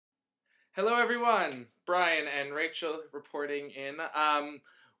Hello everyone, Brian and Rachel reporting in.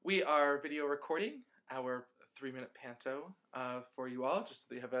 We are video recording our 3-minute panto for you all, just so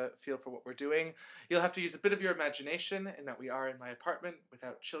that you have a feel for what we're doing. You'll have to use a bit of your imagination in that we are in my apartment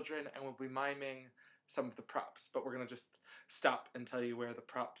without children and we'll be miming some of the props, but we're going to just stop and tell you where the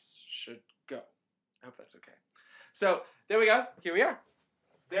props should go. I hope that's okay. So, there we go, here we are.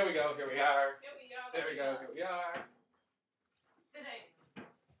 There we go, here we are. Here we are. There we go, here we are.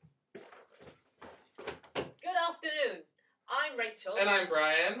 Good afternoon. I'm Rachel. And I'm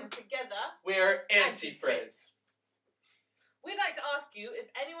Brian. And together, we're Anti-Frizz. We'd like to ask you if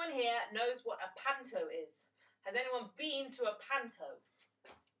anyone here knows what a panto is. Has anyone been to a panto?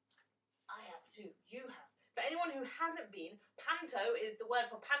 I have too. You have. For anyone who hasn't been, panto is the word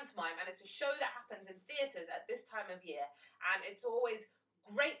for pantomime, and it's a show that happens in theatres at this time of year. And it's always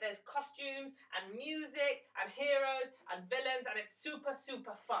great. There's costumes and music and heroes and villains, and it's super,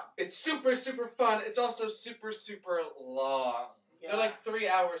 super fun. It's super, super fun. It's also super, super long. Yeah. They're like 3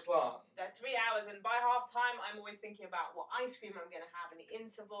 hours long. They're 3 hours, and by half time, I'm always thinking about what ice cream I'm going to have in the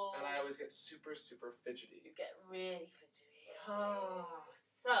interval. And I always get super, super fidgety. You get really fidgety.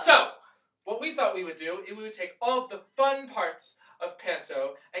 So, what we thought we would do is we would take all of the fun parts of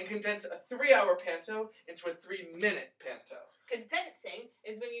panto and condense a 3-hour panto into a 3-minute panto. Condensing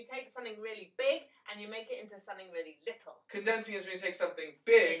is when you take something really big and you make it into something really little. Condensing is when you take something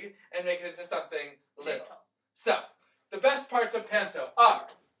big and make it into something little. So, the best parts of panto are...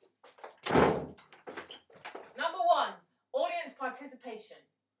 Number 1, audience participation.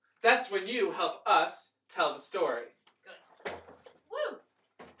 That's when you help us tell the story. Good. Woo!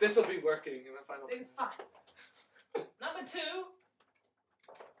 This will be working in the final. It's fine. Number 2,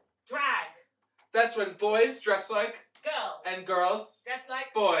 drag. That's when boys dress like girls. And girls dress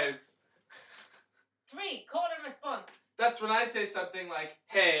like boys. 3, call and response. That's when I say something like,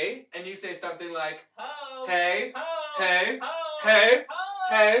 hey, and you say something like, ho, hey, ho, hey, ho, hey,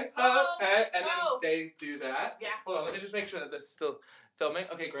 ho, hey, ho, ho, hey, and ho. then they do that. Yeah. Hold on, let me just make sure that this is still filming.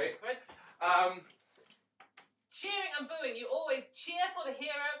 Okay, great. Good. Cheering and booing. You always cheer for the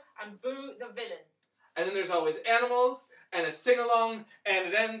hero and boo the villain. And then there's always animals and a sing-along, and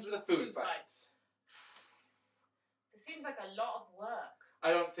it ends with a food fight. It seems like a lot of work. I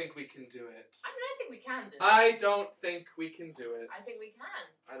don't think we can do it. I mean, I think we can do it. I don't think we can do it. I think we can.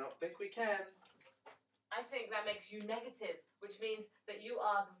 I don't think we can. I think that makes you negative, which means that you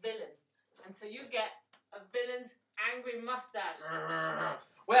are the villain. And so you get a villain's angry mustache.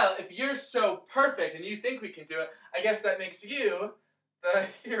 Well, if you're so perfect and you think we can do it, I guess that makes you the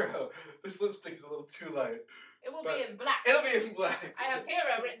hero. This lipstick is a little too light. It will be in black. It'll be in black. I have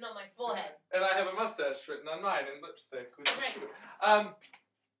hero written on my forehead. And I have a mustache written on mine in lipstick. Which Great. is cute.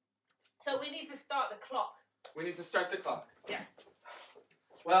 So we need to start the clock. We need to start the clock. Yes.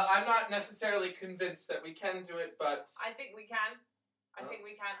 Well, I'm not necessarily convinced that we can do it, but... I think we can. I think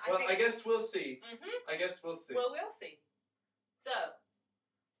we can. I guess we'll see. Mm-hmm. I guess we'll see. Well, we'll see. So,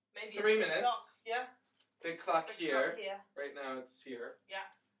 maybe 3 minutes. Clock. Yeah. Big clock Big here. clock here. Right now it's here. Yeah.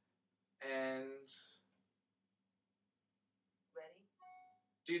 And... Ready?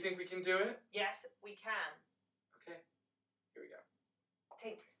 Do you think we can do it? Yes, we can. Okay. Here we go.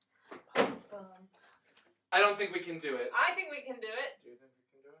 Tink. I don't think we can do it. I think we can do it. Do you think we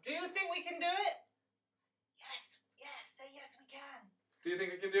can do it? Do you think we can do it? Yes. Yes. Say yes, we can. Do you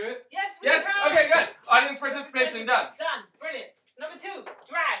think we can do it? Yes, we Yes! can. Okay, good. Audience participation done. Done. Brilliant. Number 2,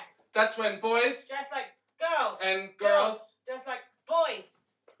 drag. That's when boys Dress like girls. and girls. Dress like boys.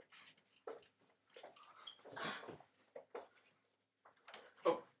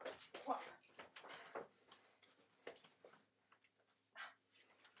 Oh. What?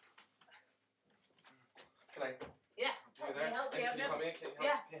 Can I? Yeah. Do you there? Help Can you help me? Can you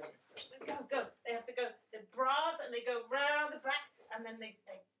help Yeah. me? Can you help me? Go. They have to go. The bras and they go round the back and then they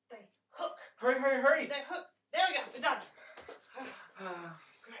hook. Hurry, hurry, hurry. They hook. There we go. We're done.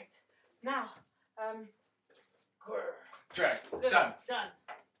 Great. Now, Drag. good. Done. Done.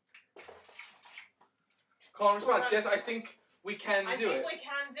 Call and response. Yes, I think we can do it. I think we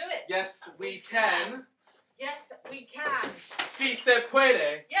can do it. Yes, we can. Yes, we can. Si se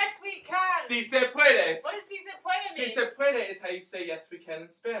puede. Yes, we can. Si se puede. What does si se puede mean? Si se puede is how you say yes we can in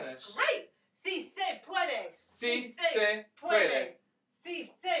Spanish. Great. Si se puede. Si se puede.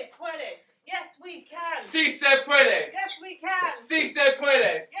 Si se puede. Yes, we can. Si se puede. Yes, we can. Si se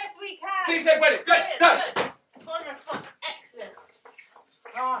puede. Yes, we can. Si se puede. Good. Brilliant, Done. good. Full response. Excellent.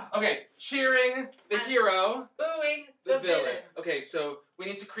 Ah. Okay, cheering the And hero, booing the villain. Okay, so we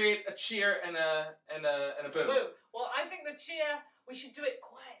need to create a cheer and a boo. Boo. Well, I think the cheer, we should do it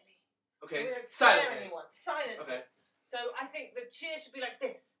quietly. Okay, So we don't scare silently. anyone. Silently. Okay. So I think the cheer should be like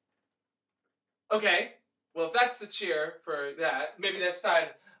this. Okay. Well, if that's the cheer for that, maybe that side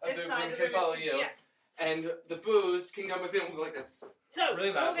of This the side room of can the follow room, you. yes. And the boos can come with you and we'll go like this. So,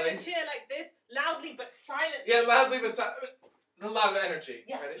 really we're all loudly. going to cheer like this, loudly but silently. Yeah, loudly but a lot of energy.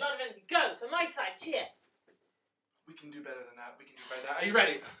 Yeah, Ready? a lot of energy. Go. So my side, cheer. We can do better than that. We can do better than that. Are you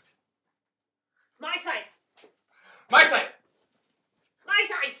ready? My side. My side. My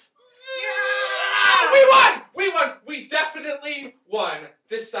side. Yeah! We won! We won! We definitely won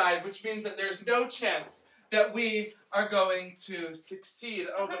this side, which means that there's no chance that we are going to succeed.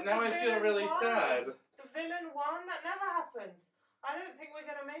 Oh, but Because now the I feel villain really won. sad. The villain won? That never happens. I don't think we're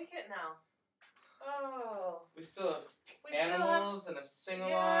going to make it now. Oh. We still have We still animals and a sing-along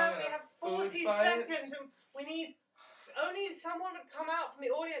Yeah, and we a have food 40 fight. seconds and we need... Only someone would come out from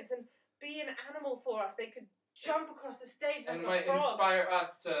the audience and be an animal for us. They could jump across the stage like And a might frog. inspire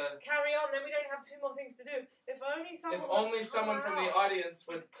us to... Carry on, then we don't have 2 more things to do. If only someone from the audience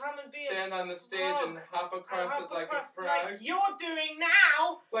would come and be stand on the stage frog and hop across it like a frog. like you're doing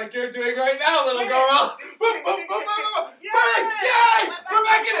now. Like you're doing right now, little Brilliant. girl. Boom, boom, boom, boom, boom. Yay! Brilliant! Yay! We're We're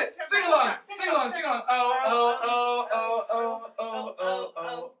back in back. it. Sing along, sing along, sing along. Oh, oh, oh, oh, oh, oh, oh,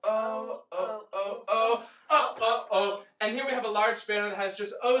 oh, oh, oh, oh, oh, oh, oh, oh. And here we have a large banner that has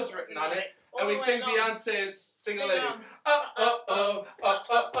just O's written on it. And we sing Beyonce's Single Ladies. Oh, oh, oh, oh,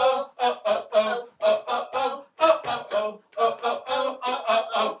 oh, oh, oh, oh, oh, oh, oh, oh, oh, oh, oh, oh, oh,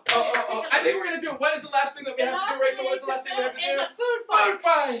 oh, oh, oh. I think we're gonna do it. What is the last thing that we have to do, Rachel? What is the last thing we have to do? It's a food fight. Food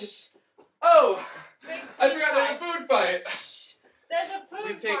fight! Oh, Big I food forgot there was a food fight. There's a food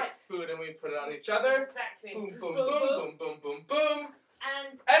We take fight. food and we put it on each other. Exactly. Boom, boom, boom, boom, boom, boom, boom.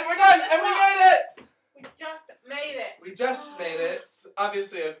 And we're done! And we made it! we just made it. We just made it.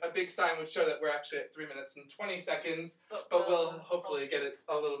 Obviously, a big sign would show that we're actually at 3 minutes and 20 seconds, but we'll hopefully get it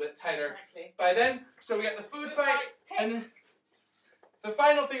a little bit tighter by then. So we got the food fight, and the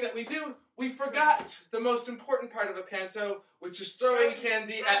final thing that we do, we forgot the most important part of a panto, which is throwing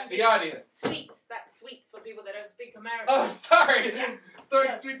candy at the audience. Sweets. That's sweets for people that don't speak American. Oh, sorry. Throwing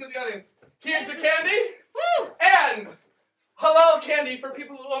Yeah. sweets at the audience. Here's your candy, Woo! and halal candy for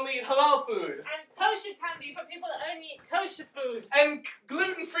people who only eat halal food. And kosher candy for people that only eat kosher food. And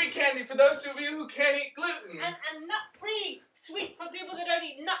gluten-free candy for those of you who can't eat gluten. And nut-free sweets for people that don't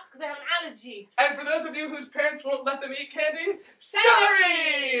eat nuts because they have an allergy. And for those of you whose parents won't let them eat candy,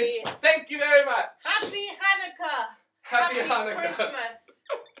 Celery! Thank you very much! Happy Hanukkah! Happy Hanukkah! Christmas!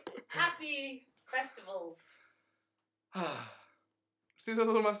 Happy festivals! See the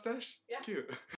little mustache? Yeah. It's cute.